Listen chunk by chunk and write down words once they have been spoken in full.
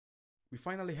We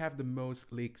finally have the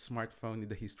most leaked smartphone in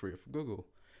the history of Google.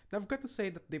 Now I've got to say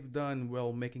that they've done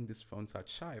well making this phone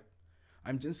such hype.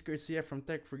 I'm Jens Garcia from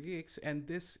Tech for Geeks, and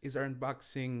this is our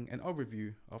unboxing and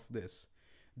overview of this,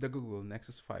 the Google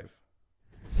Nexus 5.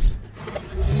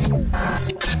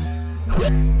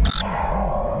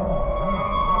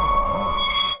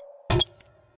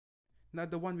 Now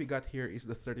the one we got here is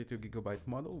the 32GB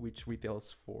model, which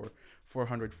retails for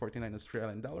 449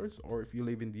 Australian dollars, or if you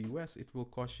live in the US, it will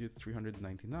cost you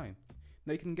 399.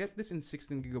 Now you can get this in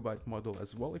 16GB model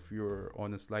as well if you're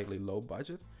on a slightly low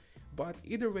budget, but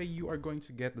either way you are going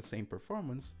to get the same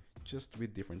performance, just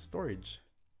with different storage.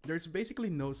 There's basically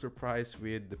no surprise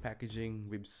with the packaging.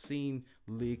 We've seen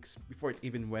leaks before it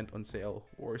even went on sale,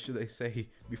 or should I say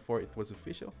before it was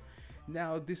official.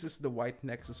 Now this is the white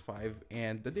Nexus 5,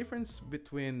 and the difference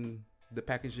between the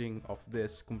packaging of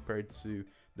this compared to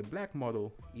the black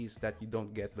model is that you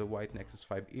don't get the white Nexus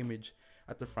 5 image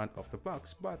at the front of the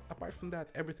box, but apart from that,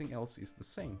 everything else is the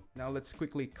same. Now let's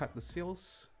quickly cut the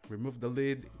seals, remove the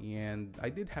lid, and I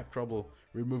did have trouble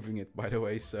removing it, by the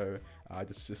way, so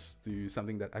that's just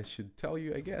something that I should tell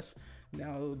you, I guess.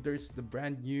 Now there's the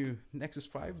brand new Nexus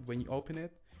 5 when you open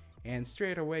it, and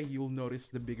straight away you'll notice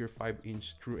the bigger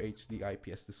 5-inch True HD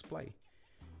IPS display.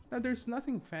 Now there's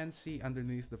nothing fancy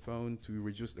underneath the phone to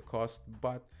reduce the cost,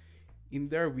 but in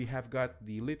there we have got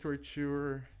the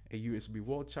literature, a USB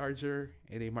wall charger,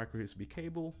 and a micro USB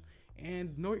cable,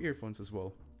 and no earphones as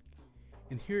well.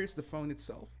 And here's the phone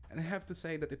itself, and I have to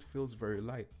say that it feels very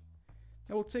light.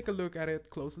 Now we'll take a look at it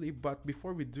closely, but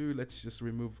before we do, let's just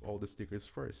remove all the stickers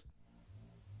first.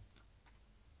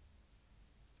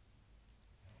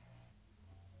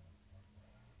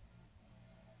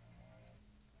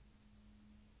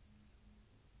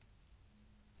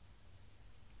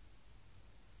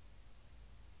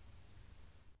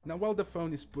 Now while the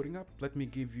phone is booting up, let me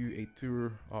give you a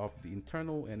tour of the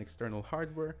internal and external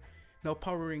hardware. Now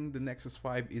powering the Nexus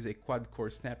 5 is a quad-core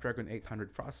Snapdragon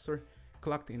 800 processor,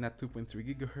 clocked in at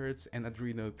 2.3 GHz and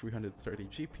Adreno 330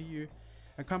 GPU,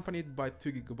 accompanied by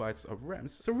 2GB of RAM,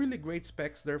 so really great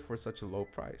specs there for such a low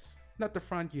price. Now at the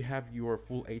front you have your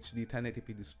full HD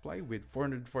 1080p display with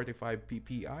 445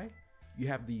 ppi, you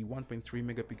have the 1.3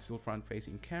 megapixel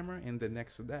front-facing camera, and then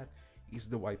next to that is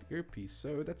the white earpiece,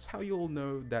 so that's how you'll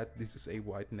know that this is a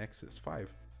white Nexus 5.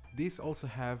 These also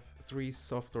have 3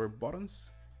 software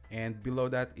buttons, and below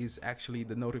that is actually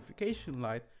the notification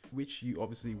light, which you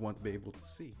obviously won't be able to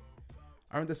see.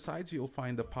 Around the sides you'll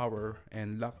find the power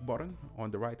and lock button on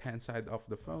the right hand side of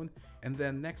the phone, and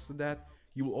then next to that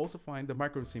you will also find the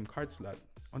micro SIM card slot.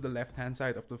 On the left hand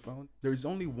side of the phone there is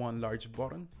only one large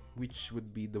button, which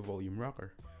would be the volume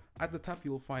rocker. At the top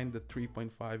you'll find the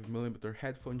 3.5mm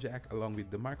headphone jack along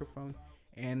with the microphone,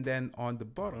 and then on the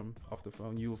bottom of the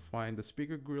phone you'll find the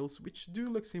speaker grills, which do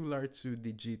look similar to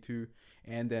the G2,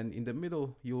 and then in the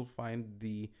middle you'll find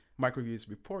the micro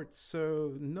USB port,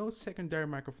 so no secondary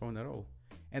microphone at all.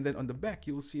 And then on the back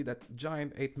you'll see that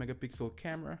giant 8 megapixel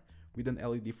camera with an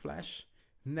LED flash,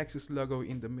 Nexus logo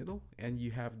in the middle, and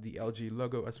you have the LG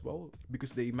logo as well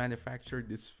because they manufactured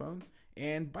this phone.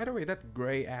 And by the way, that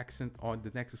gray accent on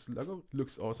the Nexus logo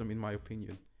looks awesome in my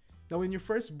opinion. Now when you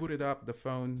first boot it up the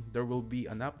phone, there will be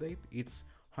an update. It's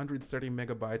 130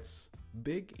 megabytes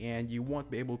big, and you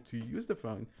won't be able to use the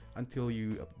phone until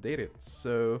you update it.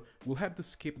 So we'll have to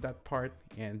skip that part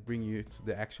and bring you to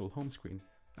the actual home screen.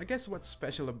 I guess what's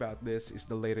special about this is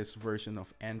the latest version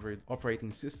of Android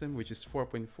operating system, which is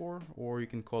 4.4, or you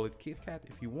can call it KitKat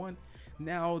if you want.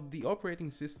 Now the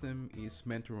operating system is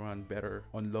meant to run better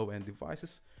on low-end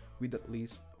devices with at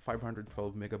least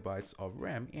 512 megabytes of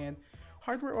RAM, and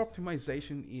hardware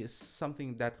optimization is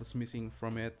something that was missing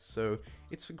from it, so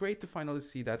it's great to finally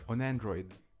see that on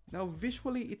Android. Now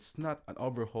visually it's not an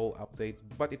overhaul update,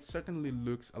 but it certainly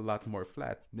looks a lot more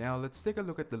flat. Now let's take a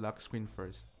look at the lock screen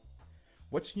first.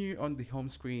 What's new on the home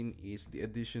screen is the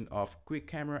addition of quick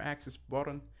camera access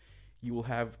button. You will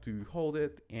have to hold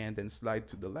it and then slide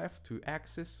to the left to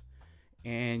access,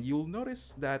 and you'll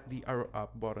notice that the arrow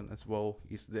up button as well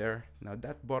is there. Now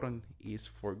that button is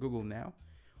for Google Now.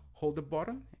 Hold the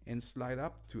button and slide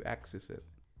up to access it.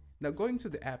 Now going to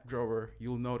the app drawer,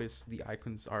 you'll notice the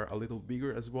icons are a little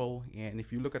bigger as well, and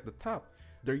if you look at the top,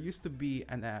 there used to be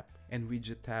an app and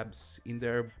widget tabs in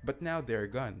there, but now they're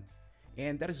gone.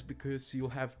 And that is because you'll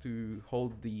have to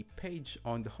hold the page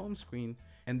on the home screen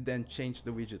and then change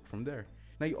the widget from there.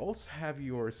 Now you also have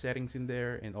your settings in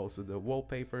there and also the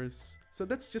wallpapers. So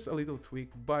that's just a little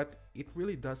tweak, but it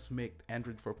really does make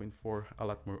Android 4.4 a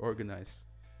lot more organized.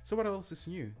 So what else is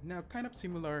new? Now kind of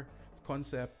similar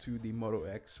concept to the Moto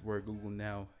X, where Google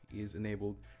Now is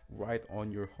enabled right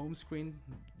on your home screen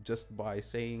just by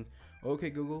saying, "Okay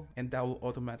Google," and that will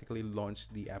automatically launch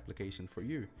the application for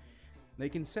you. Now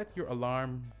you can set your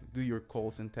alarm, do your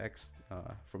calls and text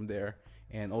from there,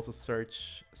 and also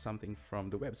search something from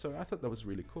the web. So I thought that was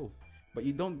really cool. But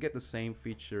you don't get the same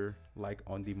feature like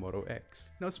on the Moto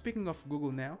X. Now speaking of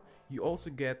Google Now, you also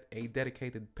get a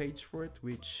dedicated page for it,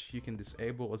 which you can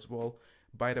disable as well.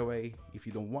 By the way, if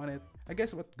you don't want it, I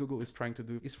guess what Google is trying to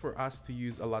do is for us to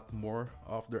use a lot more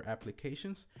of their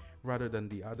applications rather than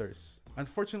the others.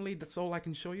 Unfortunately, that's all I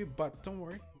can show you, but don't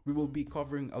worry. We will be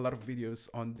covering a lot of videos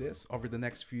on this over the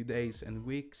next few days and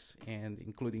weeks, and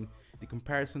including the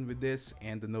comparison with this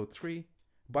and the Note 3.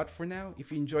 But for now,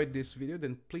 if you enjoyed this video,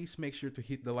 then please make sure to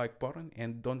hit the like button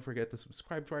and don't forget to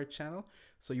subscribe to our channel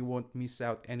so you won't miss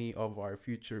out any of our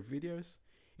future videos.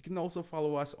 You can also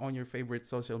follow us on your favorite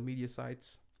social media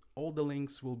sites. All the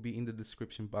links will be in the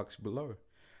description box below.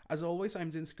 As always,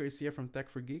 I'm Jins Garcia from Tech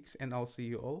for Geeks, and I'll see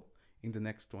you all in the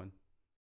next one.